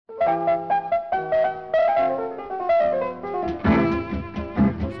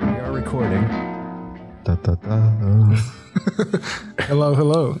recording. Da, da, da. Hello.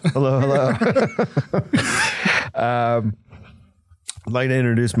 Hello. I'd like to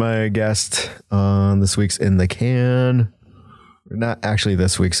introduce my guest on this week's In the Can. Not actually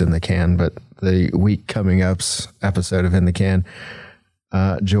this week's In the Can, but the week coming up's episode of In the Can.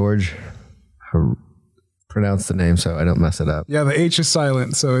 George, pronounce the name so I don't mess it up. Yeah, the H is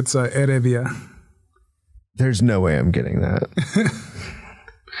silent, so it's Heredia. There's no way I'm getting that.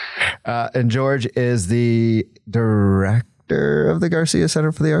 And George is the director of the Garcia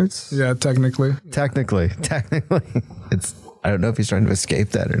Center for the Arts? Yeah, technically. Technically. It's, I don't know if he's trying to escape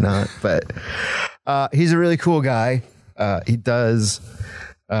that or not, but he's a really cool guy. He does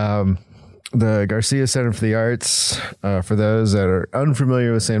the Garcia Center for the Arts. For those that are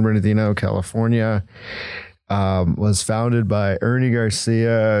unfamiliar with San Bernardino, California, was founded by Ernie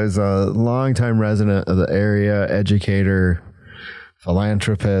Garcia, is a longtime resident of the area, educator,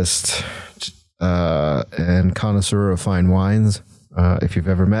 philanthropist, and connoisseur of fine wines. If you've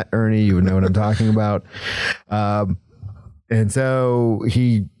ever met Ernie, you would know what I'm talking about. And so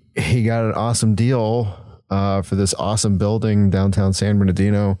he got an awesome deal for this awesome building downtown San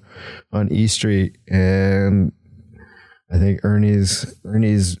Bernardino on E Street. And I think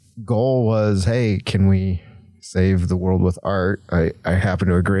Ernie's goal was, hey, can we save the world with art? I happen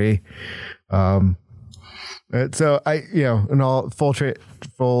to agree. And so in all full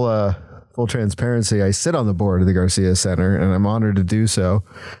transparency, I sit on the board of the Garcia Center, and I'm honored to do so.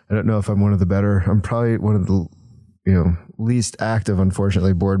 I don't know if I'm one of the better. I'm probably one of the least active,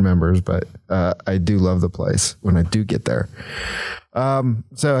 unfortunately, board members, but I do love the place when I do get there.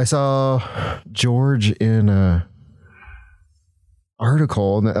 So I saw George in a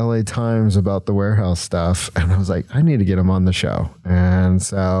article in the LA Times about the warehouse stuff, and I was like, I need to get him on the show. And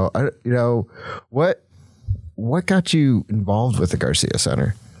so what got you involved with the Garcia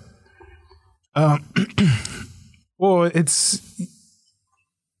Center? Well,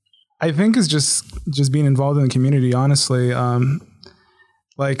 I think it's just being involved in the community, honestly. Let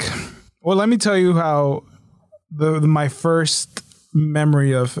me tell you how my first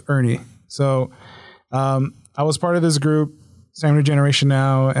memory of Ernie. So, I was part of this group, San Generation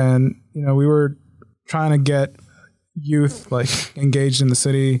Now, and we were trying to get youth engaged in the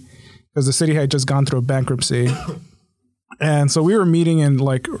city because the city had just gone through a bankruptcy. And so we were meeting in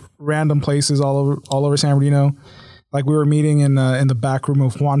random places all over San Bernardino. We were meeting in the back room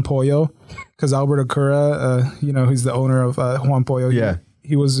of Juan Pollo because Alberto Cura, who's the owner of Juan Pollo. Yeah.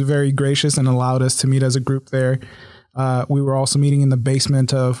 He was very gracious and allowed us to meet as a group there. We were also meeting in the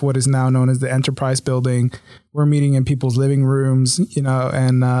basement of what is now known as the Enterprise Building. We're meeting in people's living rooms,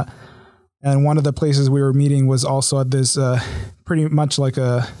 and one of the places we were meeting was also at this pretty much like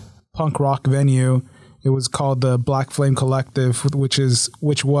a punk rock venue. It was called the Black Flame Collective, which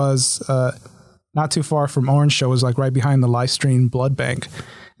was not too far from Orange Show. It was right behind the Livestream Blood Bank.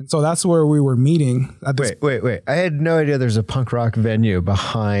 And so that's where we were meeting. Wait. I had no idea there's a punk rock venue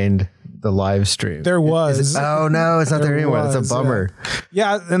behind the live stream. There was. Oh no, it's not there anymore. That's a bummer.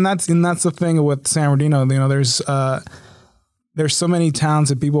 Yeah, and that's the thing with San Bernardino. There's so many towns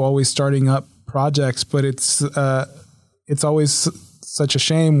that people are always starting up projects, but it's always such a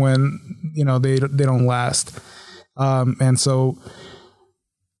shame when they don't last. And so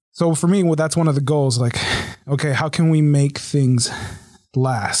for me, that's one of the goals. Okay, how can we make things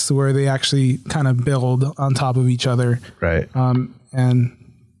last where they actually kind of build on top of each other? Right. And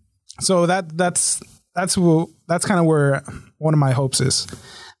so that's kind of where one of my hopes is.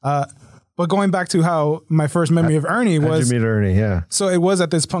 But going back to how my first memory of Ernie was. How'd you meet Ernie? Yeah. So it was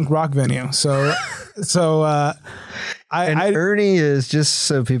at this punk rock venue. So Ernie is, just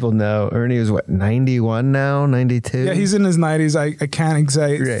so people know, Ernie is 91 now, 92? Yeah, he's in his 90s. I can't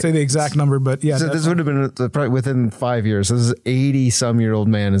say the exact number, but yeah. So this would have been probably within 5 years. This is 80-some-year-old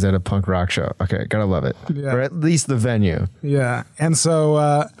man is at a punk rock show. Okay, gotta love it. Yeah. Or at least the venue. Yeah, and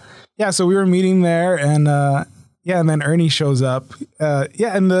so, so we were meeting there, and and then Ernie shows up.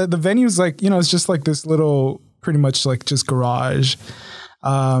 And the venue's it's just this little, pretty much just garage.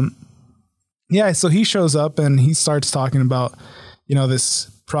 So he shows up and he starts talking about, this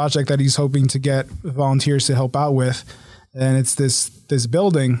project that he's hoping to get volunteers to help out with. And it's this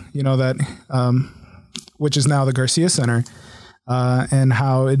building, that, which is now the Garcia Center, and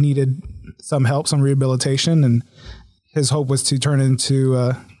how it needed some help, some rehabilitation. And his hope was to turn it into,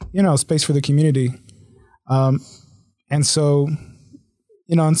 a space for the community. And so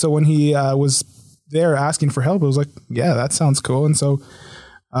when he was there asking for help, it was yeah, that sounds cool. And so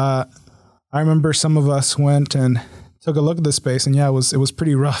I remember some of us went and took a look at the space, and it was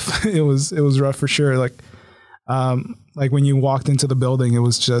pretty rough. It was rough for sure. When you walked into the building, it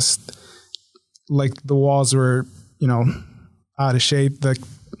was just like the walls were, out of shape.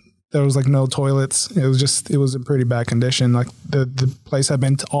 There was like no toilets. It was in pretty bad condition. Like the place had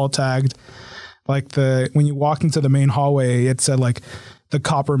been all tagged. Like when you walked into the main hallway, it said like the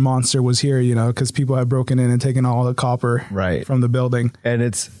copper monster was here, because people had broken in and taken all the copper from the building. And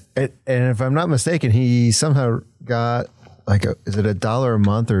and if I'm not mistaken, he somehow got like is it $1 a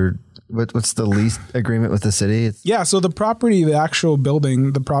month, or what's the lease agreement with the city? So the property, the actual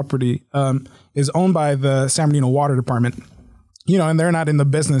building, the property is owned by the San Bernardino Water Department. And they're not in the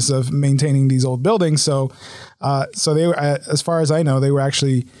business of maintaining these old buildings. So they were, as far as I know, they were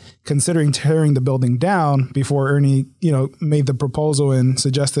actually considering tearing the building down before Ernie, made the proposal and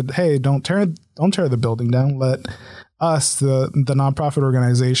suggested, hey, don't tear the building down. Let us, the nonprofit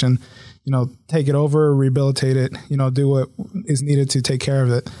organization, take it over, rehabilitate it, do what is needed to take care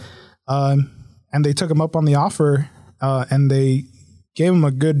of it. And they took him up on the offer, and they gave him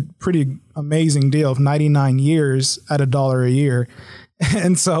a pretty amazing deal of 99 years at $1 a year.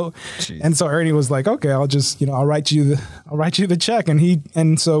 And so Ernie was like, okay, I'll just, I'll write you the check.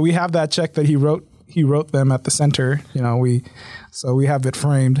 And so we have that check that he wrote them at the center, so we have it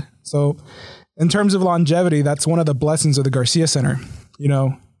framed. So in terms of longevity, that's one of the blessings of the Garcia Center.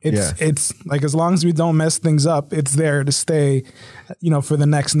 It's like, as long as we don't mess things up, it's there to stay, for the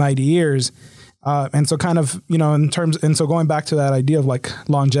next 90 years. And so kind of, so going back to that idea of like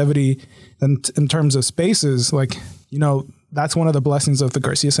longevity and in terms of spaces, like, that's one of the blessings of the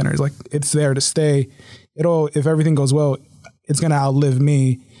Garcia Center is like, it's there to stay. If everything goes well, it's going to outlive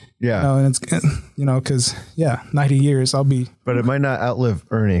me. Yeah. And it's, cause 90 years but it might not outlive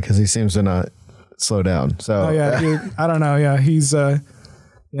Ernie, cause he seems to not slow down. So I don't know. Yeah. He's, I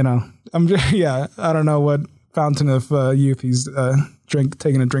don't know what fountain of youth he's,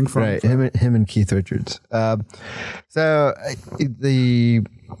 taking a drink from. Right. Him and Keith Richards. So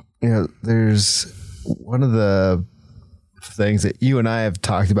there's one of the things that you and I have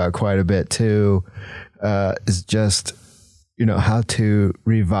talked about quite a bit too, is just, how to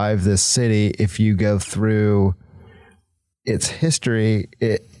revive this city. If you go through its history,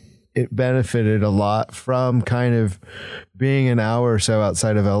 it benefited a lot from kind of being an hour or so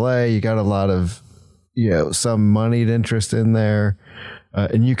outside of LA. You got a lot of, some moneyed interest in there.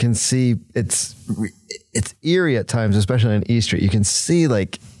 And you can see it's eerie at times, especially on East Street. You can see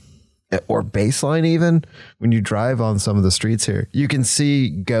or Baseline, even when you drive on some of the streets here, you can see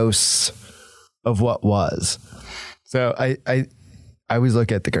ghosts of what was. So I always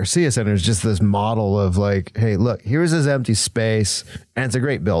look at the Garcia Center as just this model of like, hey, look, here's this empty space, and it's a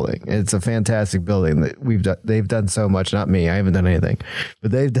great building. It's a fantastic building that they've done so much. Not me, I haven't done anything,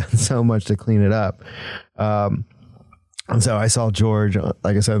 but they've done so much to clean it up. And so I saw George,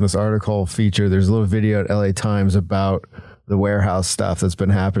 like I said in this article feature, there's a little video at LA Times about the warehouse stuff that's been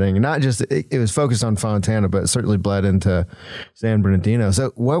happening. Not just, it was focused on Fontana, but it certainly bled into San Bernardino.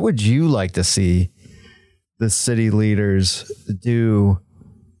 So what would you like to see the city leaders do?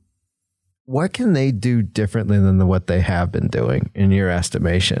 What can they do differently than what they have been doing in your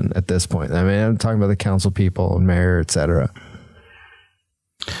estimation at this point? I mean, I'm talking about the council people and mayor, et cetera.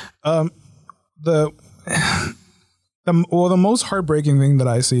 The most heartbreaking thing that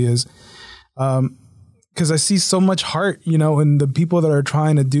I see is, because I see so much heart, in the people that are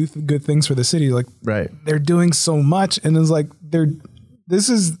trying to do good things for the city. Like, right, they're doing so much, and it's like they're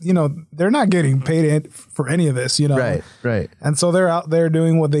not getting paid for any of this, Right. And so they're out there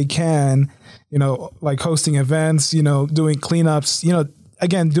doing what they can, like hosting events, doing cleanups,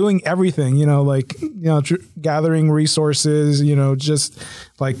 again, doing everything, gathering resources, just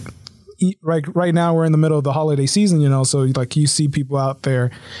like. Right now we're in the middle of the holiday season, so like you see people out there,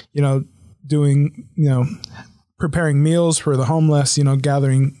 doing, preparing meals for the homeless,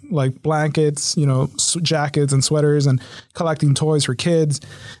 gathering like blankets, jackets and sweaters and collecting toys for kids.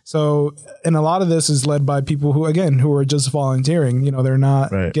 So, and a lot of this is led by people who are just volunteering, they're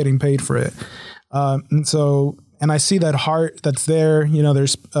not getting paid for it. And I see that heart that's there.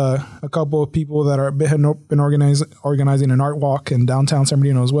 There's a couple of people that have been organizing an art walk in downtown San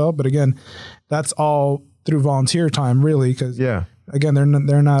Bernardino as well. But again, that's all through volunteer time, really, because again,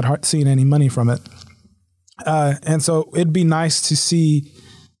 they're not seeing any money from it. And so it'd be nice to see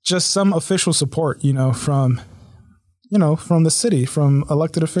just some official support, from the city, from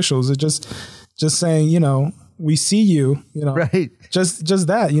elected officials. It just saying, we see you, right. Just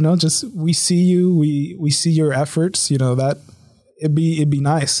that, just, we see you, we see your efforts, that it'd be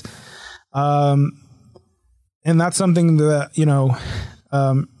nice. And that's something that,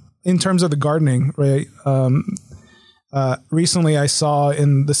 in terms of the gardening, right. Recently I saw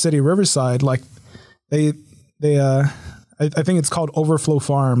in the city of Riverside, like I think it's called Overflow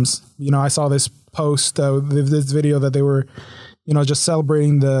Farms. I saw this post, this video that they were, just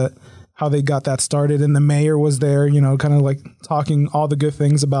celebrating how they got that started, and the mayor was there, kind of like talking all the good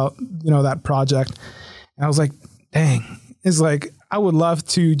things about, that project. And I was like, dang, it's like, I would love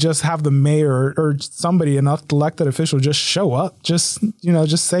to just have the mayor or somebody, an elected official, just show up, just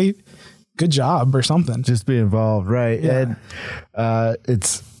say good job or something. Just be involved. Right. Yeah. And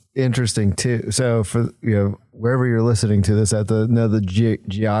it's interesting too. So for, wherever you're listening to this at the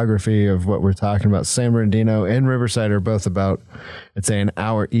geography of what we're talking about, San Bernardino and Riverside are both about, I'd say, an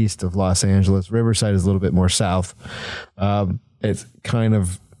hour east of Los Angeles. Riverside is a little bit more south. It's kind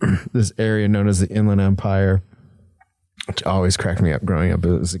of this area known as the Inland Empire, which always cracked me up growing up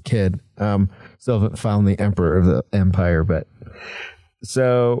as a kid. Still haven't found the emperor of the empire, but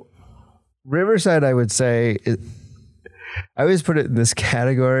so Riverside, I would say, I always put it in this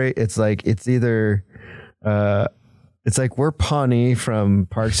category. It's like, it's either, it's like we're Pawnee from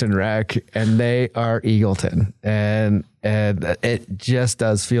Parks and Rec and they are Eagleton, and it just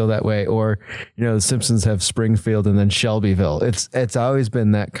does feel that way. Or, the Simpsons have Springfield and then Shelbyville. It's always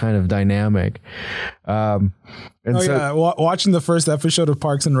been that kind of dynamic. Watching the first episode of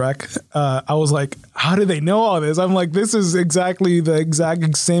Parks and Rec, I was like, how do they know all this? I'm like, this is exactly the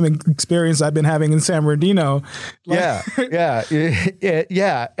exact same experience I've been having in San Bernardino. Yeah.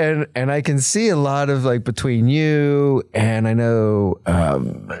 And I can see a lot of like between you and I know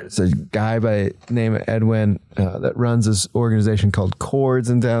there's a guy by the name of Edwin that runs this organization called Chords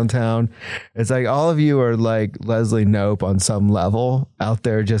in downtown. It's like all of you are like Leslie Knope on some level out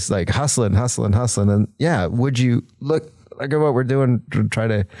there, just like hustling. And yeah, would you look at what we're doing to try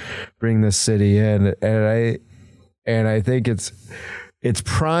to bring this city in? And I think it's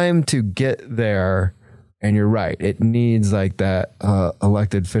primed to get there. And you're right. It needs like that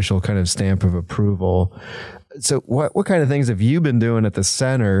elected official kind of stamp of approval. So what kind of things have you been doing at the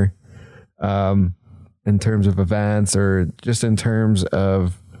center in terms of events or just in terms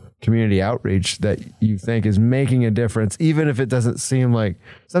of community outreach that you think is making a difference, even if it doesn't seem like,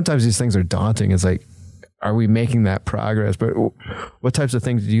 sometimes these things are daunting. It's like, are we making that progress? But what types of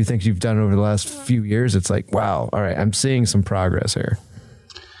things do you think you've done over the last few years? It's like, wow, all right, I'm seeing some progress here.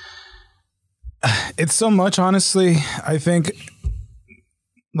 It's so much, honestly. I think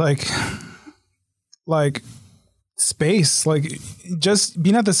like space, like just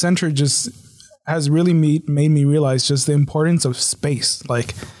being at the center just has really made me realize just the importance of space,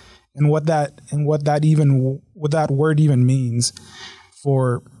 like, and what that word even means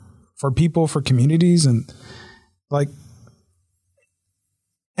for people, for communities. And like,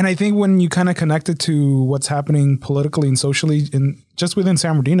 and I think when you kind of connect it to what's happening politically and socially in just within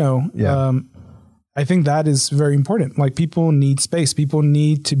San Bernardino, I think that is very important. Like, people need space. People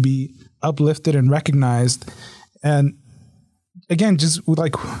need to be uplifted and recognized. And again, just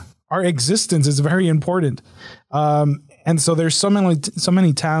like our existence is very important. And so there's so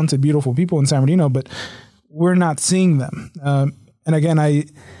many talented, beautiful people in San Bernardino, but we're not seeing them. And again, I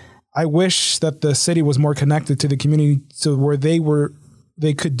wish that the city was more connected to the community, so where they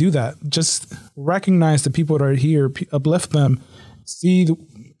could do that. Just recognize the people that are here, uplift them,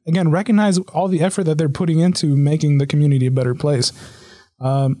 recognize all the effort that they're putting into making the community a better place.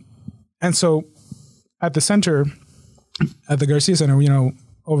 And so at the center, at the Garcia Center,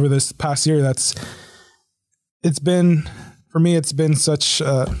 over this past year, it's been amazing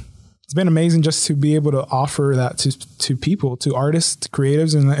just to be able to offer that to people, to artists, to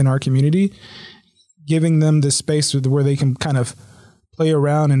creatives in our community, giving them this space where they can kind of play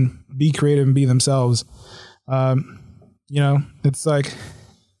around and be creative and be themselves. It's like,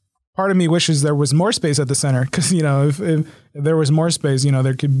 part of me wishes there was more space at the center, because if there was more space,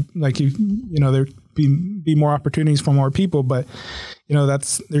 there could there be more opportunities for more people. But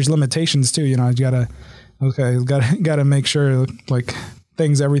there's limitations too. You gotta make sure like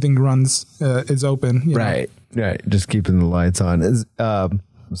everything runs is open. Right. Just keeping the lights on is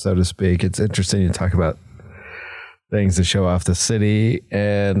so to speak. It's interesting to talk about things to show off the city,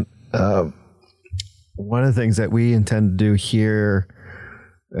 and one of the things that we intend to do here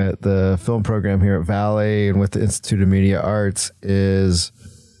at the film program here at Valley and with the Institute of Media Arts is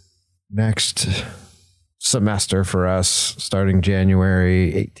next semester for us, starting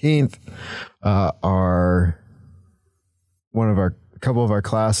January 18th, a couple of our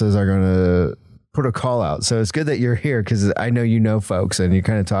classes are going to put a call out. So it's good that you're here, because I know folks and you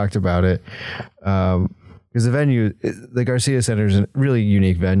kind of talked about it. Because the venue, the Garcia Center, is a really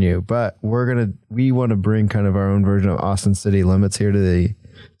unique venue, but we want to bring kind of our own version of Austin City Limits here to the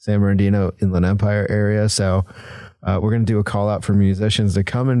San Bernardino Inland Empire area. So we're going to do a call out for musicians to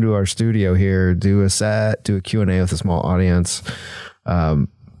come into our studio here, do a set, do a Q&A with a small audience,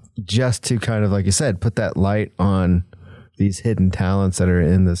 just to kind of, like you said, put that light on these hidden talents that are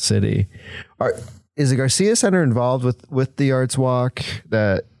in the city. Is the Garcia Center involved with the Arts Walk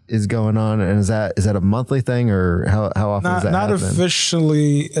that is going on, and is that a monthly thing, or how often does that happen? Not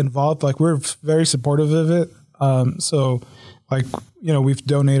officially involved. Like, we're very supportive of it. So, like, you know, we've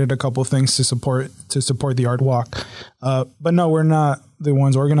donated a couple of things to support the Art Walk. But no, we're not the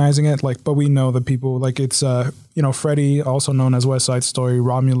ones organizing it. Like, but we know the people. Like, it's you know, Freddie, also known as West Side Story,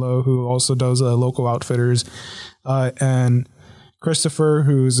 Romulo, who also does Local Outfitters, and Christopher,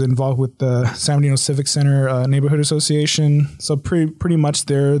 who's involved with the San Bernardino Civic Center Neighborhood Association. So pretty much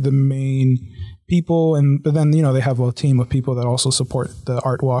they're the main people, but then, you know, they have a team of people that also support the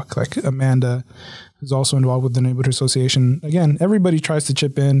Art Walk, like Amanda, who's also involved with the Neighborhood Association. Again, everybody tries to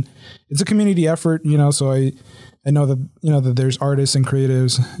chip in. It's a community effort, you know, so I know that, you know, that there's artists and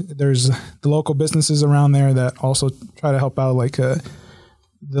creatives. There's the local businesses around there that also try to help out, like the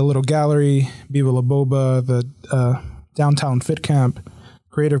Little Gallery, Viva La Boba, the Downtown Fit Camp,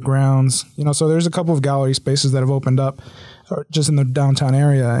 Creative Grounds, you know, so there's a couple of gallery spaces that have opened up just in the downtown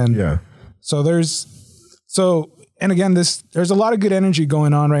area. And so and again, there's a lot of good energy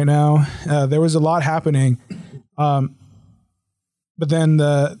going on right now. There was a lot happening. But then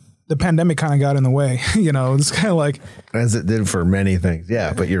the pandemic kind of got in the way, you know, it's kind of like, as it did for many things.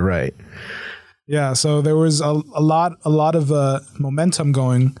 Yeah, but you're right. Yeah. So there was a lot of momentum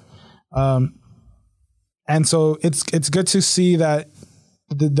going, and so it's good to see that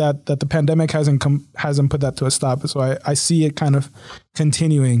the pandemic hasn't put that to a stop. So I see it kind of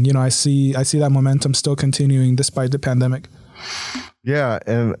continuing. You know, I see that momentum still continuing despite the pandemic. Yeah,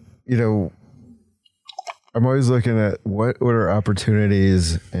 and you know, I'm always looking at what are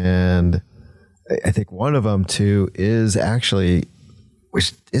opportunities, and I think one of them too is actually,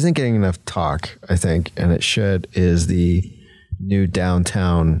 which isn't getting enough talk, I think, and it should, is the new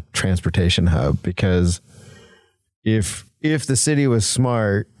downtown transportation hub. Because if the city was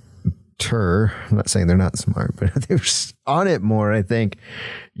smarter, I'm not saying they're not smart, but if they were on it more, I think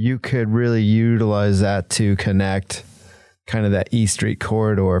you could really utilize that to connect kind of that East Street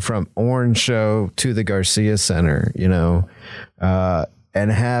corridor from Orange Show to the Garcia Center, you know,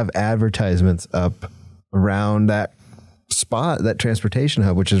 and have advertisements up around that spot, that transportation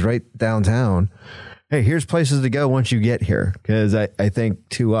hub, which is right downtown. Hey, here's places to go once you get here. Because I think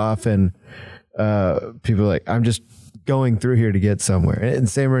too often people are like, I'm just going through here to get somewhere. And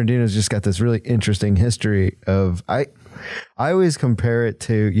San Bernardino's just got this really interesting history of, I always compare it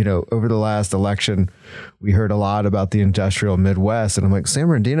to, you know, over the last election, we heard a lot about the industrial Midwest, and I'm like, San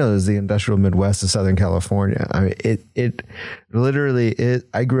Bernardino is the industrial Midwest of Southern California. I mean, it literally,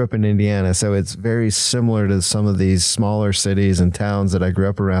 I grew up in Indiana, so it's very similar to some of these smaller cities and towns that I grew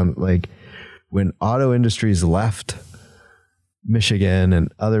up around. Like, when auto industries left Michigan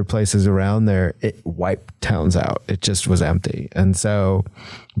and other places around there, it wiped towns out. It just was empty. And so,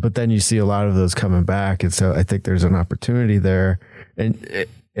 but then you see a lot of those coming back. And so I think there's an opportunity there, and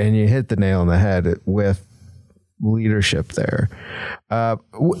you hit the nail on the head with leadership there.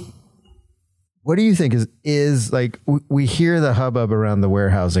 What do you think is like, we hear the hubbub around the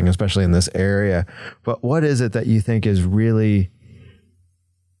warehousing, especially in this area, but what is it that you think is really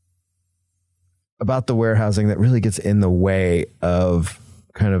about the warehousing that really gets in the way of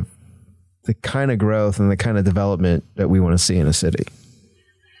the kind of growth and the kind of development that we want to see in a city?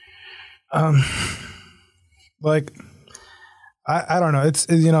 Like, I don't know. It's,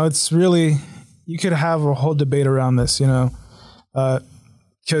 you know, it's really, you could have a whole debate around this, you know,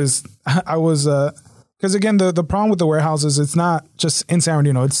 because because again, the problem with the warehouses, it's not just in San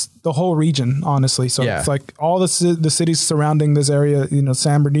Bernardino, it's the whole region, honestly. So It's like all the cities surrounding this area, you know,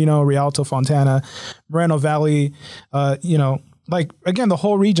 San Bernardino, Rialto, Fontana, Moreno Valley, you know, like, again, the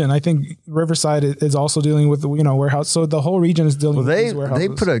whole region. I think Riverside is also dealing with, you know, warehouse. So the whole region is dealing with these warehouses.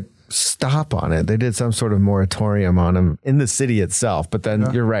 They put a stop on it. They did some sort of moratorium on them in the city itself. But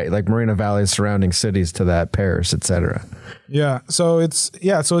then you're right, like Moreno Valley, surrounding cities to that, Paris, et cetera. Yeah. So it's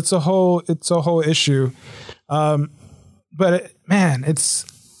a whole issue. But it's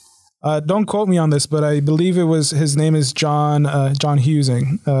don't quote me on this, but I believe his name is John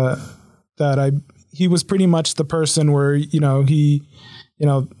Husing, he was pretty much the person where, you know, these,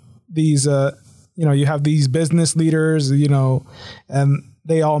 you know, you have these business leaders, you know, and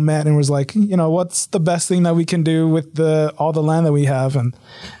they all met and was like, you know, what's the best thing that we can do with all the land that we have? And,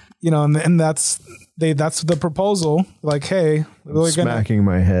 you know, and that's the proposal. Like, hey, we're smacking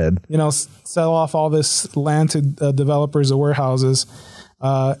my head, you know, sell off all this land to developers of warehouses.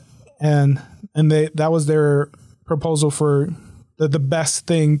 And that was their proposal for the best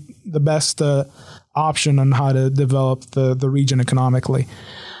thing, the best option on how to develop the region economically.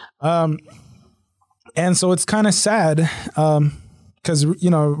 And so it's kind of sad, because,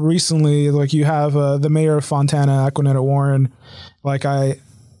 recently, like, you have the mayor of Fontana, Aquanetta Warren,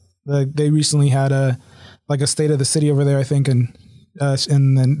 they recently had a state of the city over there, I think, and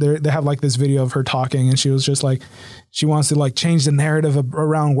then they have like this video of her talking, and she was just like, she wants to like change the narrative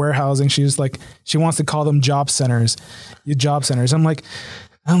around warehousing. She's like, she wants to call them job centers. I'm like,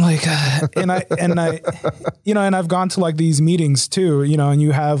 and I've gone to like these meetings too, and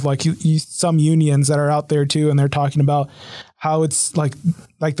you have like some unions that are out there too, and they're talking about how it's like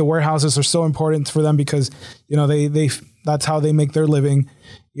the warehouses are so important for them because, they that's how they make their living,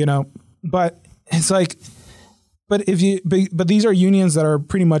 but it's like, but these are unions that are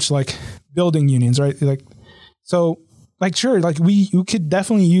pretty much like building unions, right? Like, so like, sure. Like you could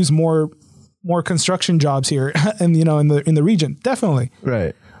definitely use more construction jobs here and, in the region, definitely.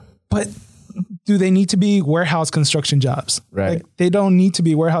 Right. But do they need to be warehouse construction jobs? Right. Like, they don't need to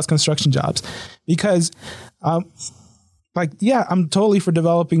be warehouse construction jobs because, I'm totally for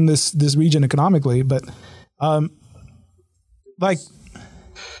developing this region economically, but,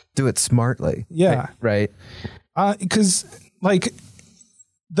 do it smartly. Yeah. Right. Because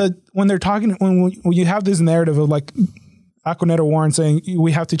when they're talking, when you have this narrative of like Aquanetta Warren saying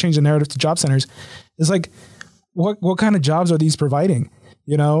we have to change the narrative to job centers, it's like, what kind of jobs are these providing?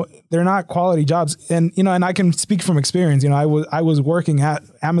 They're not quality jobs. And, and I can speak from experience. I was working at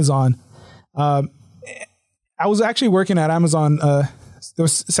Amazon. I was actually working at Amazon. There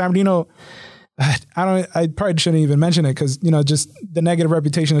was San Bernardino. I probably shouldn't even mention it because, just the negative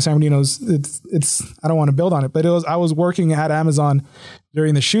reputation of San Bernardino's, it's, I don't want to build on it, but I was working at Amazon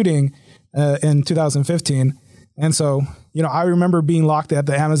during the shooting, in 2015. And so, I remember being locked at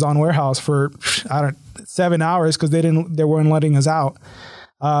the Amazon warehouse for, 7 hours because they weren't letting us out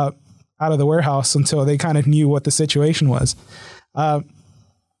of the warehouse until they kind of knew what the situation was.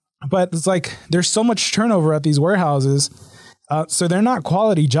 But it's like, there's so much turnover at these warehouses. So they're not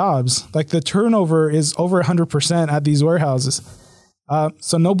quality jobs. Like, the turnover is over 100% at these warehouses.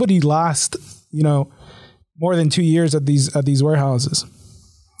 So nobody lasts, more than 2 years at these warehouses.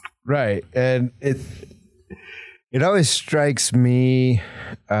 Right. And it always strikes me,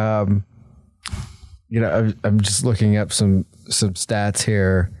 I'm just looking up some stats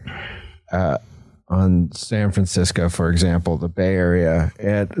here, on San Francisco, for example, the Bay Area.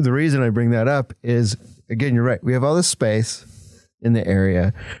 And the reason I bring that up is, again, you're right. We have all this space in the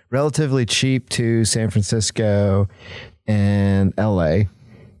area, relatively cheap to San Francisco and LA.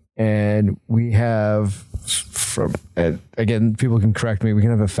 And we have again, people can correct me. We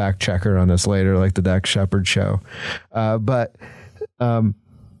can have a fact checker on this later, like the Dax Shepard show. But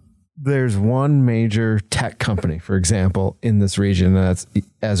there's one major tech company, for example, in this region, and that's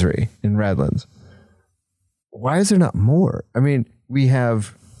Esri in Redlands. Why is there not more? I mean,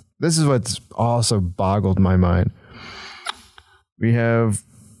 this is what's also boggled my mind. We have,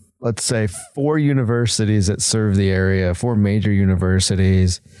 let's say, 4 universities that serve the area, 4 major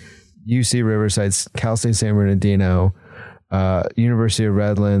universities: UC Riverside, Cal State San Bernardino, University of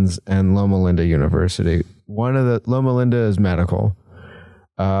Redlands, and Loma Linda University. Loma Linda is medical.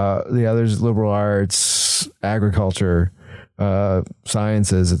 The others, liberal arts, agriculture,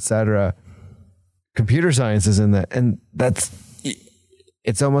 sciences, etc. Computer science is in that, and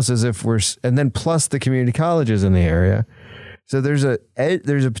it's almost as if and then plus the community colleges in the area. So there's a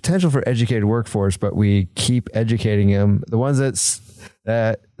potential for educated workforce, but we keep educating them. The ones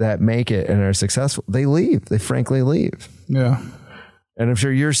that make it and are successful, they leave. They frankly leave. Yeah. And I'm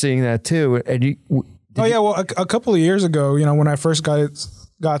sure you're seeing that too. And well, a couple of years ago, when I first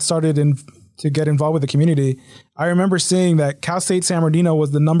got started to get involved with the community, I remember seeing that Cal State San Bernardino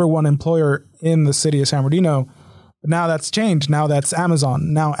was the #1 employer in the city of San Bernardino. But now that's changed. Now that's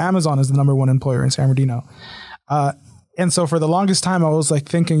Amazon. Now Amazon is the #1 employer in San Bernardino. And so for the longest time, I was like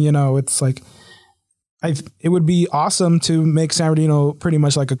thinking, it's like, it would be awesome to make San Bernardino pretty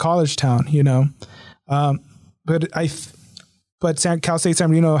much like a college town, but Cal State San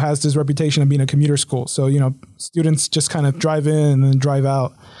Bernardino has this reputation of being a commuter school. So, students just kind of drive in and then drive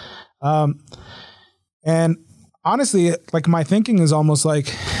out. And honestly, like, my thinking is almost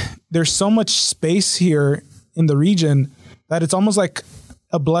like there's so much space here in the region that it's almost like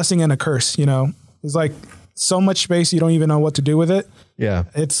a blessing and a curse, It's like so much space, you don't even know what to do with it. Yeah.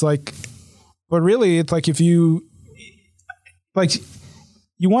 It's like, but really, it's like, if you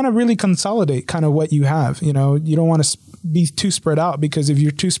want to really consolidate kind of what you have, you don't want to be too spread out, because if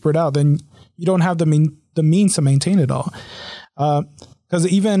you're too spread out, then you don't have the means to maintain it all. Because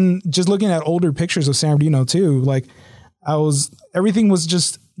even just looking at older pictures of San Bernardino too, like, everything was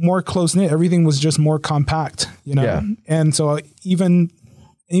just more close knit. Everything was just more compact, Yeah. And so even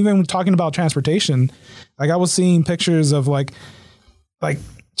even talking about transportation, like I was seeing pictures of like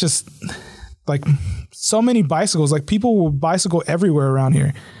just like so many bicycles, like people will bicycle everywhere around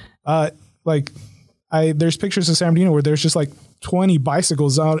here. There's pictures of San Bernardino where there's just like 20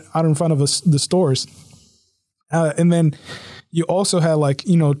 bicycles out in front of the stores. And then you also had like,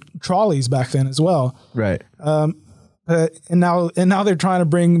 trolleys back then as well. Right. And now they're trying to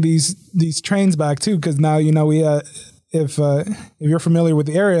bring these trains back too. Cause now, if you're familiar with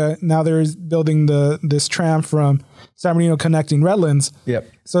the area, now they're building this tram from San Bernardino connecting Redlands. Yep.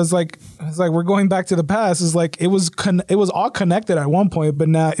 So it's like we're going back to the past. It's like it was all connected at one point, but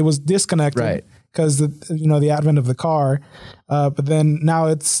now it was disconnected. Right. Because the advent of the car, but then now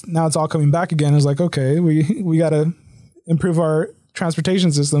it's all coming back again. It's like, okay, we got to improve our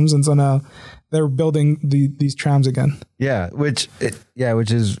transportation systems, and so now they're building these trams again. Yeah, which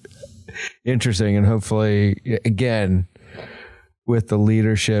is interesting, and hopefully, again, with the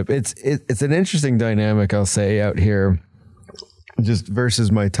leadership, it's an interesting dynamic, I'll say, out here, just versus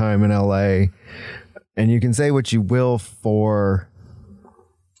my time in LA. And you can say what you will for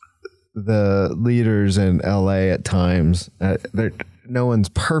the leaders in LA at times. No one's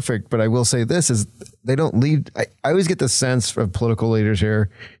perfect, but I will say this is they don't lead. I always get the sense of political leaders here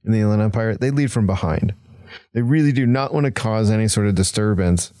in the Inland Empire. They lead from behind. They really do not want to cause any sort of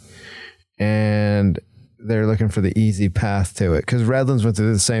disturbance. And they're looking for the easy path to it. Because Redlands went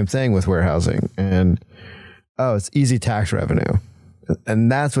through the same thing with warehousing. And, it's easy tax revenue. And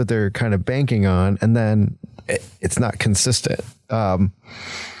that's what they're kind of banking on. And then it's not consistent.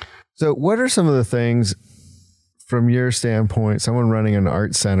 So what are some of the things from your standpoint, someone running an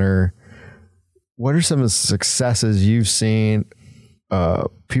art center, what are some of the successes you've seen,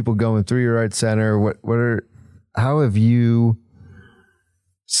 people going through your art center? How have you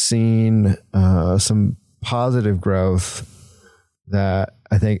seen some positive growth that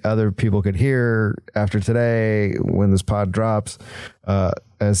I think other people could hear after today when this pod drops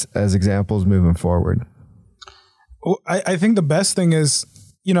as examples moving forward? Well, I think the best thing is,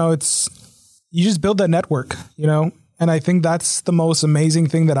 you just build that network, and I think that's the most amazing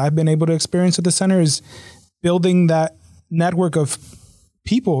thing that I've been able to experience at the center is building that network of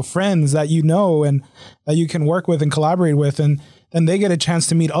people, friends that and that you can work with and collaborate with. And then they get a chance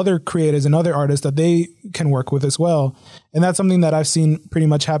to meet other creatives and other artists that they can work with as well. And that's something that I've seen pretty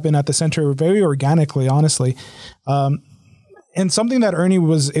much happen at the center very organically, honestly. And something that Ernie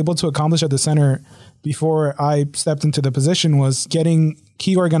was able to accomplish at the center before I stepped into the position was getting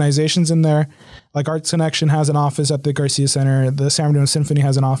key organizations in there. Like Arts Connection has an office at the Garcia Center. The San Bernardino Symphony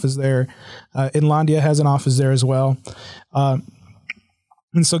has an office there. Inlandia has an office there as well.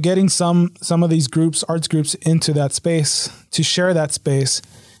 And so getting some of these groups, arts groups, into that space to share that space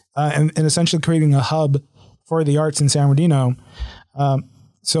and essentially creating a hub for the arts in San Bernardino.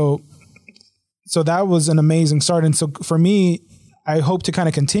 So that was an amazing start. And so for me, I hope to kind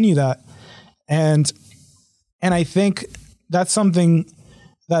of continue that. And I think that's something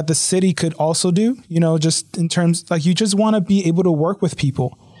that the city could also do, just in terms, like you just want to be able to work with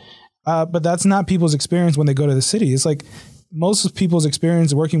people. But that's not people's experience when they go to the city. It's like most of people's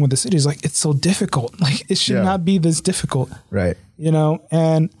experience working with the city is like, it's so difficult. Like it should not be this difficult. Right.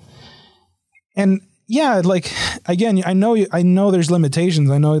 And yeah, like, again, I know there's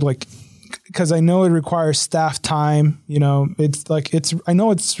limitations. I know because I know it requires staff time, I know it's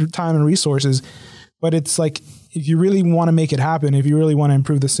time and resources, but it's like, if you really want to make it happen, if you really want to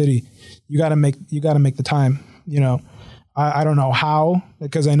improve the city, you got to make the time, I don't know how,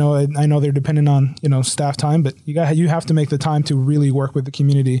 because I know they're dependent on, staff time, but you have to make the time to really work with the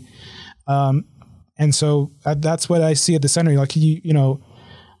community. And so that's what I see at the center. Like,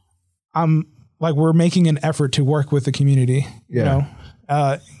 I'm like, we're making an effort to work with the community,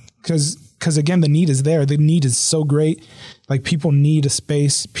 because again, the need is there. The need is so great. Like people need a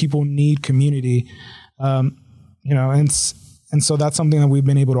space, people need community, and so that's something that we've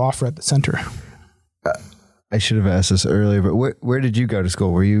been able to offer at the center. I should have asked this earlier, but where did you go to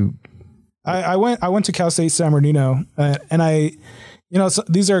school? Were you? I went to Cal State San Bernardino, and I, so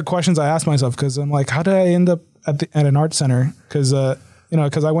these are questions I ask myself because I'm like, how did I end up at an art center? Because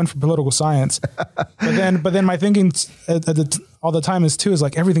because I went for political science, but then my thinking all the time is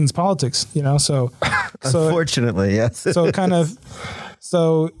like everything's politics, So unfortunately, yes.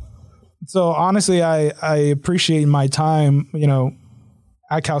 So honestly, I appreciate my time,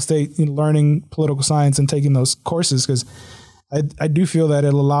 at Cal State, learning political science and taking those courses because I do feel that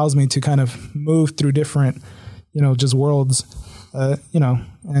it allows me to kind of move through different, just worlds,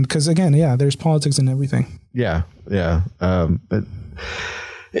 and because again, there's politics in everything. Yeah. But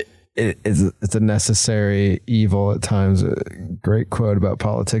it's a necessary evil at times. A great quote about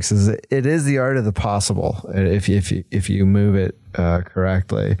politics is that it is the art of the possible if you move it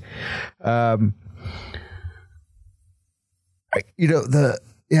correctly.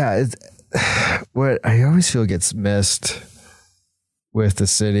 It's what I always feel gets missed with the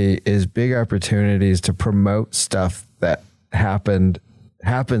city is big opportunities to promote stuff that happens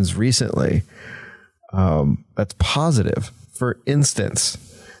recently. That's positive. For instance,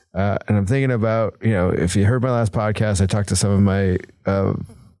 and I'm thinking about, if you heard my last podcast, I talked to some of my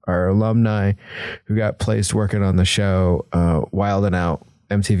our alumni who got placed working on the show Wild and Out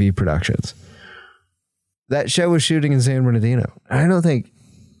MTV Productions. That show was shooting in San Bernardino. I don't think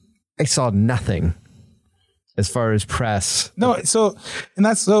I saw nothing as far as press. No, so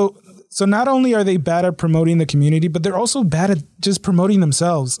not only are they bad at promoting the community, but they're also bad at just promoting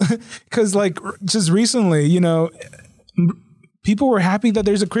themselves. Because just recently, people were happy that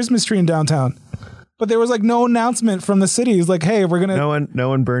there's a Christmas tree in downtown, but there was no announcement from the city. It's like, hey, we're gonna. No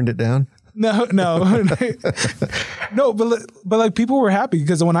one burned it down. No, no, but people were happy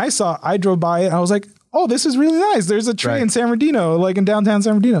because when I drove by it, I was like, oh, this is really nice. There's a tree in San Bernardino, in downtown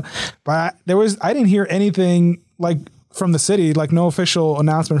San Bernardino. But I didn't hear anything from the city, no official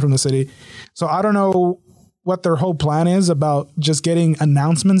announcement from the city. So I don't know what their whole plan is about just getting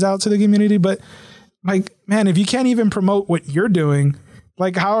announcements out to the community. But man, if you can't even promote what you're doing,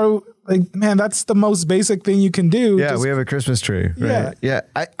 man, that's the most basic thing you can do. Yeah, we have a Christmas tree. Right? Yeah.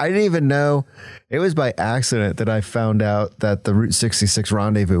 I didn't even know. It was by accident that I found out that the Route 66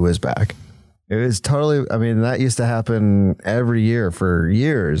 rendezvous was back. It was totally, that used to happen every year for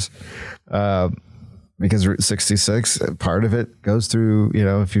years. Because Route 66, part of it goes through,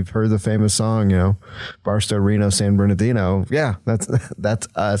 if you've heard the famous song, Barstow, Reno, San Bernardino. Yeah, that's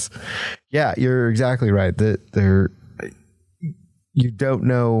us. Yeah, you're exactly right. You don't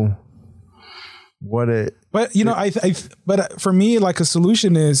know what it. But but for me, a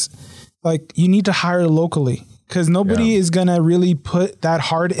solution is you need to hire locally. Because nobody is going to really put that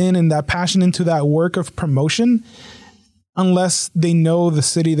heart in and that passion into that work of promotion unless they know the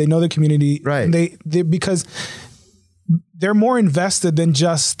city, they know the community. Right. Because they're more invested than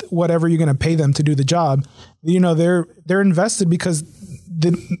just whatever you're going to pay them to do the job. They're invested because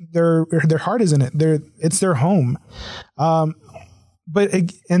their heart is in it. It's their home. And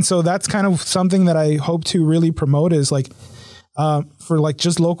so that's kind of something that I hope to really promote is for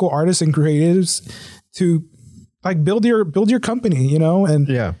just local artists and creatives to build your company,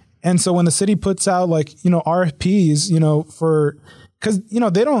 and so when the city puts out RFPs, because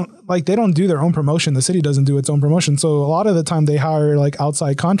they don't do their own promotion. The city doesn't do its own promotion. So a lot of the time they hire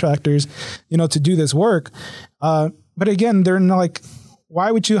outside contractors, to do this work. But again, they're not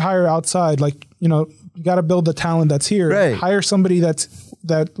why would you hire outside? You got to build the talent that's here. Right. Hire somebody that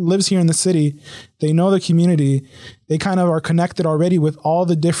lives here in the city. They know the community. They kind of are connected already with all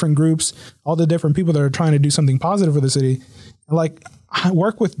the different groups, all the different people that are trying to do something positive for the city.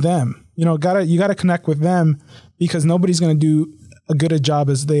 Work with them. You got to connect with them because nobody's going to do a good a job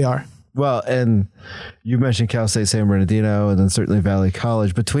as they are. Well, and you mentioned Cal State San Bernardino and then certainly Valley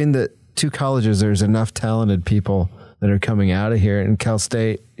College. Between the two colleges, there's enough talented people that are coming out of here. And Cal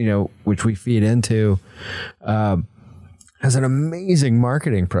State, which we feed into, has an amazing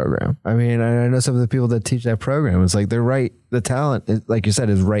marketing program. I know some of the people that teach that program. It's they're right. The talent, like you said,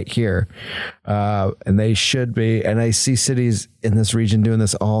 is right here. And they should be. And I see cities in this region doing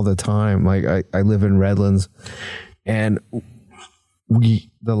this all the time. I live in Redlands, and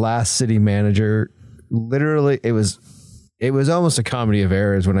the last city manager, literally, it was almost a comedy of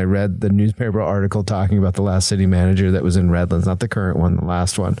errors when I read the newspaper article talking about the last city manager that was in Redlands, not the current one, the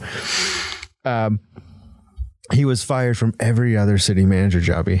last one. He was fired from every other city manager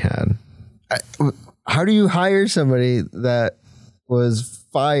job he had. How do you hire somebody that was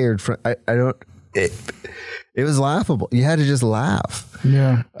fired from? It was laughable. You had to just laugh.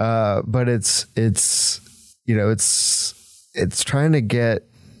 Yeah. But it's trying to get.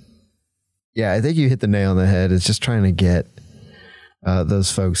 Yeah, I think you hit the nail on the head. It's just trying to get those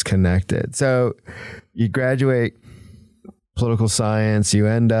folks connected. So you graduate political science. You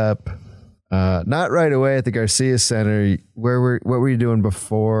end up. Not right away at the Garcia Center. What were you doing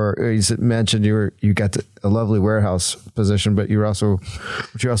before? You mentioned you got a lovely warehouse position, but you were also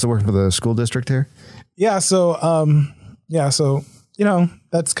working for the school district here. Yeah. So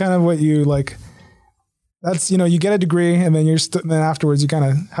that's kind of what you like. That's you get a degree and then then afterwards you kind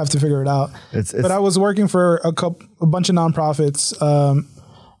of have to figure it out. But I was working for a bunch of nonprofits,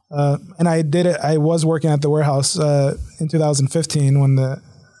 and I did it. I was working at the warehouse in 2015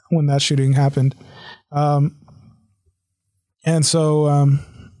 when that shooting happened. And so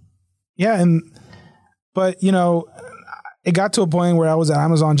Yeah. But you know, it got to a point where I was at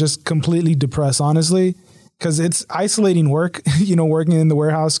Amazon just completely depressed, honestly, because it's isolating work, you know, working in the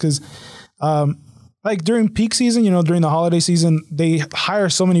warehouse. Because like during peak season, you know, during the holiday season, they hire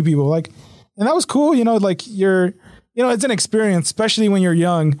so many people, like, and that was cool. You know, like you know, it's an experience, especially when you're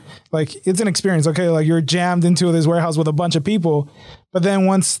young. Like, it's an experience. Okay, like you're jammed into this warehouse with a bunch of people, but then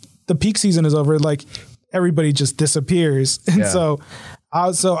once the peak season is over, like everybody just disappears. And so I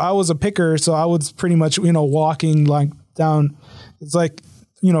was a picker, so I was pretty much, you know, walking like down. It's like,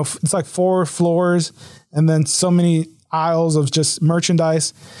 you know, it's like 4 floors and then so many aisles of just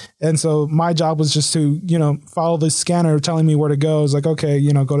merchandise. And so my job was just to, you know, follow the scanner telling me where to go. It's like, okay,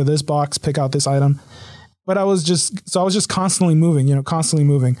 you know, go to this box, pick out this item. But I was just constantly moving, you know, constantly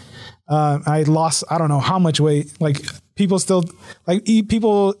moving. I lost, I don't know how much weight. Like people still, like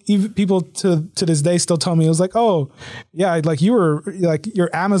people to this day still tell me, it was like, oh yeah, like you were like your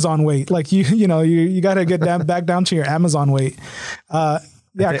Amazon weight. Like you know, you got to get back down to your Amazon weight.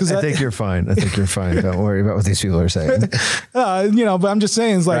 Yeah, because I think you're fine. I think you're fine. Don't worry about what these people are saying. You know, but I'm just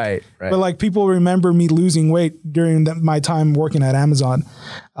saying, it's like, right. But like people remember me losing weight during my time working at Amazon.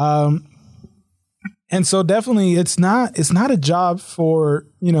 And so definitely it's not a job for,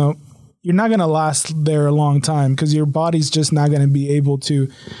 you know, you're not going to last there a long time because your body's just not going to be able to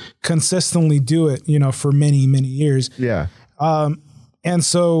consistently do it, you know, for many, many years. Yeah. And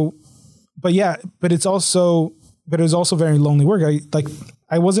so, but it was also very lonely work.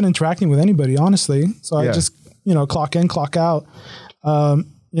 I wasn't interacting with anybody, honestly. So I just, you know, clock in, clock out,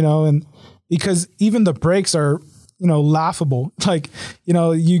 you know, and because even the breaks are, you know, laughable. Like, you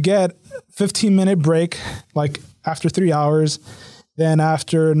know, you get 15-minute break, like after 3 hours, then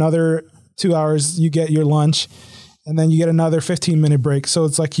after another 2 hours, you get your lunch, and then you get another 15-minute break. So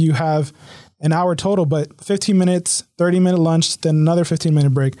it's like you have an hour total, but 15 minutes, 30-minute lunch, then another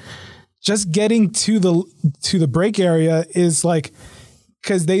 15-minute break. Just getting to the break area is like,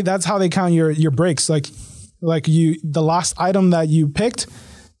 because that's how they count your breaks. Like the last item that you picked,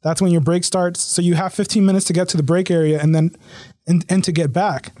 that's when your break starts. So you have 15 minutes to get to the break area and then and to get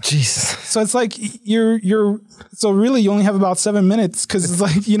back. Jesus. So it's like so really you only have about 7 minutes because it's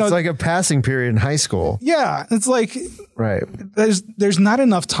like, you know, it's like a passing period in high school. Yeah. It's like, right. There's not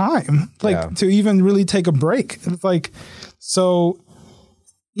enough time to even really take a break. It's like, so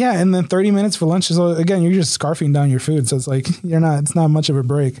yeah. And then 30 minutes for lunch. So again, you're just scarfing down your food. So it's like, it's not much of a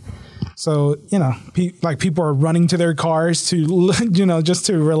break. So, you know, like people are running to their cars to, you know, just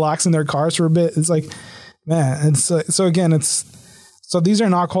to relax in their cars for a bit. It's like, man, it's so again, so these are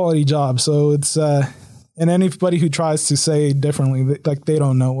not quality jobs. So it's, and anybody who tries to say differently, like they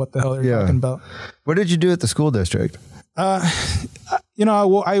don't know what the hell they're talking about. What did you do at the school district? You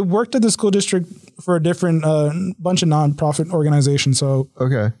know, I worked at the school district for a different bunch of nonprofit organizations. So,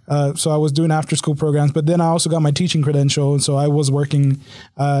 okay. So I was doing after school programs, but then I also got my teaching credential. And so I was working,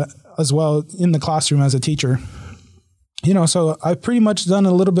 as well in the classroom as a teacher, you know, so I've pretty much done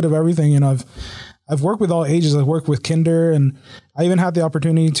a little bit of everything. You know, I've worked with all ages. I've worked with kinder, and I even had the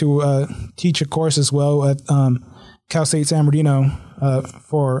opportunity to teach a course as well at Cal State San Bernardino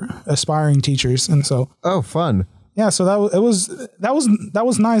for aspiring teachers. And so, oh, fun. Yeah. So that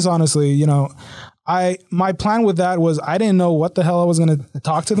was nice. Honestly, you know, my plan with that was I didn't know what the hell I was going to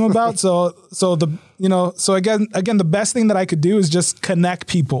talk to them about. So again, the best thing that I could do is just connect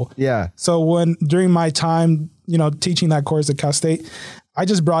people. Yeah. So during my time, you know, teaching that course at Cal State, I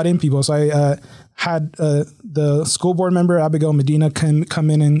just brought in people. So I had the school board member, Abigail Medina, come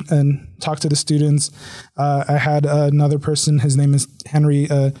in and talk to the students. I had another person, his name is Henry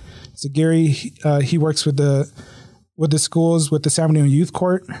Zagiri. He works with the schools, with the San Bernardino Youth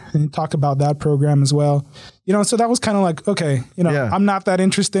Court, and talk about that program as well. You know, so that was kind of like, okay, you know, I'm not that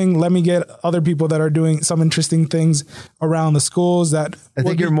interesting. Let me get other people that are doing some interesting things around the schools that I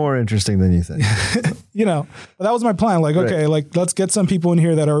think you're more interesting than you think. You know, but that was my plan. Like, okay, like let's get some people in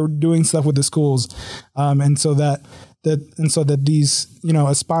here that are doing stuff with the schools. And so that these, you know,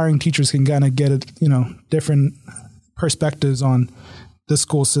 aspiring teachers can kind of get, you know, different perspectives on the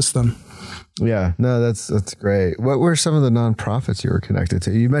school system. Yeah, no, that's great. What were some of the nonprofits you were connected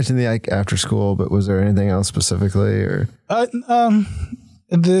to? You mentioned the after school, but was there anything else specifically, or?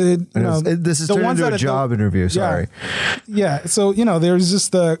 This is turned into a job interview. Sorry. Yeah. So, you know, there's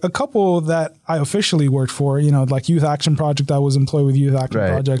just a couple that I officially worked for, you know, like Youth Action Project. I was employed with Youth Action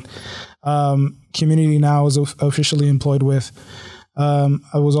Project. Community Now was officially employed with. I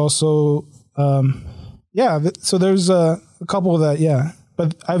was also, so there's a couple that,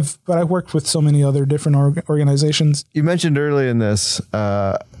 But I've worked with so many other different organizations. You mentioned early in this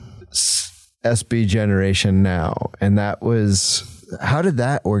SB Generation Now, and that was how did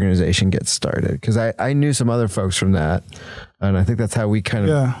that organization get started? Because I knew some other folks from that, and I think that's how we kind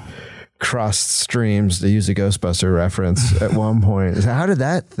of crossed streams, to use a Ghostbuster reference at one point. So how did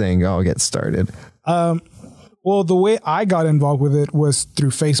that thing all get started? Well, the way I got involved with it was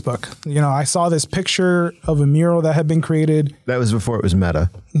through Facebook. You know, I saw this picture of a mural that had been created. That was before it was Meta.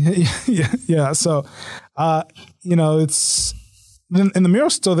 Yeah. So, you know, it's, and the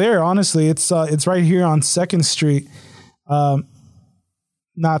mural's still there. Honestly, it's right here on 2nd Street,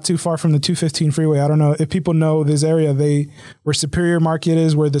 not too far from the 215 freeway. I don't know if people know this area. Where Superior Market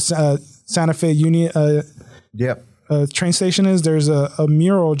is, where the Santa Fe Union train station is. There's a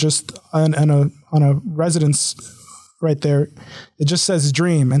mural just on a residence right there. It just says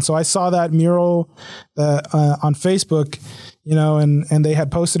Dream. And so I saw that mural on Facebook, you know, and they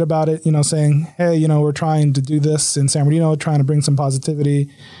had posted about it, you know, saying, hey, you know, we're trying to do this in San Bernardino, trying to bring some positivity.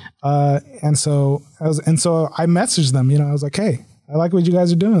 And so I messaged them, you know, I was like, hey, I like what you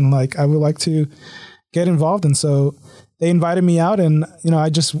guys are doing. Like, I would like to get involved. And so they invited me out, and, you know, I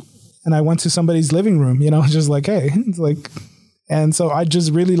went to somebody's living room, you know, just like, hey, it's like, and so I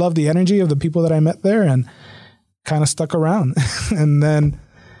just really loved the energy of the people that I met there, and kind of stuck around. And then,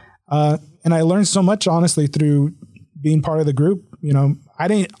 and I learned so much, honestly, through being part of the group. You know, I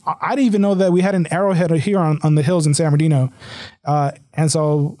didn't even know that we had an arrowhead here on the hills in San Bernardino. And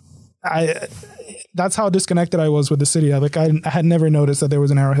so that's how disconnected I was with the city. I had never noticed that there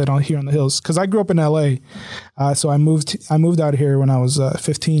was an arrowhead here on the hills, because I grew up in LA. So I moved out here when I was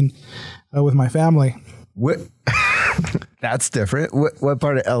 15 with my family. What? That's different. What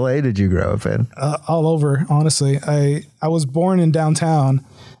part of LA did you grow up in? All over, honestly. I was born in downtown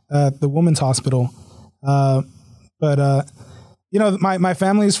at the Women's Hospital. But you know, my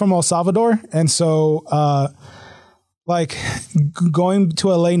family is from El Salvador. And so, like, going to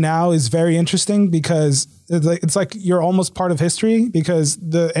LA now is very interesting, because it's like you're almost part of history, because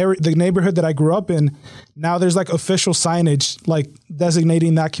the neighborhood that I grew up in, now there's like official signage, like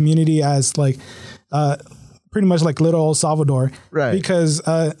designating that community as like, pretty much like Little El Salvador. Right. Because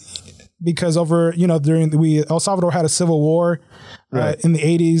over, you know, El Salvador had a civil war in the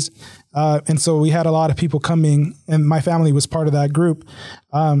 80s. And so we had a lot of people coming, and my family was part of that group.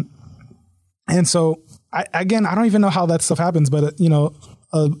 And so I don't even know how that stuff happens, but you know,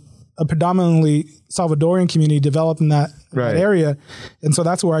 a predominantly Salvadorian community developed in that area. And so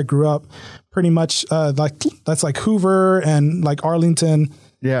that's where I grew up pretty much, that's like Hoover and like Arlington.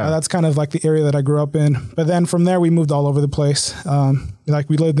 Yeah. That's kind of like the area that I grew up in. But then from there, we moved all over the place. Like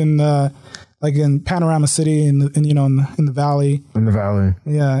we lived in like in Panorama City in the valley. In the valley.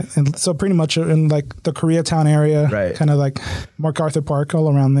 Yeah. And so pretty much in like the Koreatown area, right? Kind of like MacArthur Park,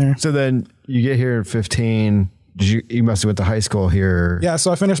 all around there. So then you get here at 15. You must have went to high school here. Yeah,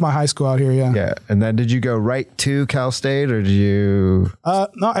 so I finished my high school out here, yeah. Yeah, and then did you go right to Cal State, or did you? No,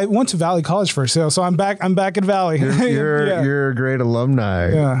 I went to Valley College first, so I'm back at Valley. You're a great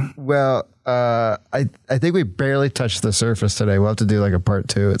alumni. Yeah. Well, I think we barely touched the surface today. We'll have to do like a part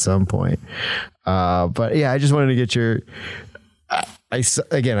 2 at some point. But yeah, I just wanted to get your. I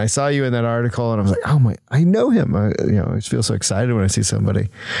saw you in that article, and I was like, oh my, I know him. I just feel so excited when I see somebody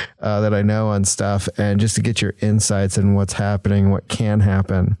that I know on stuff, and just to get your insights and what's happening, what can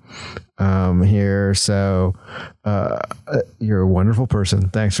happen here. So you're a wonderful person.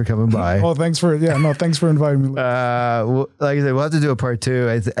 Thanks for coming by. Well, thanks for inviting me. Well, like I said, we'll have to do a part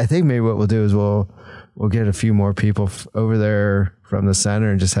 2. I think maybe what we'll do is we'll get a few more people over there from the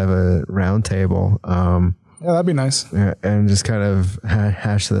center and just have a round table. Yeah, that'd be nice. Yeah, and just kind of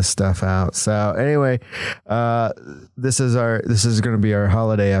hash this stuff out. So anyway, this is going to be our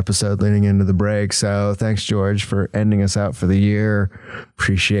holiday episode leading into the break. So thanks, George, for ending us out for the year.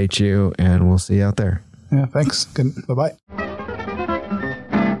 Appreciate you, and we'll see you out there. Yeah, thanks. Good. Bye-bye.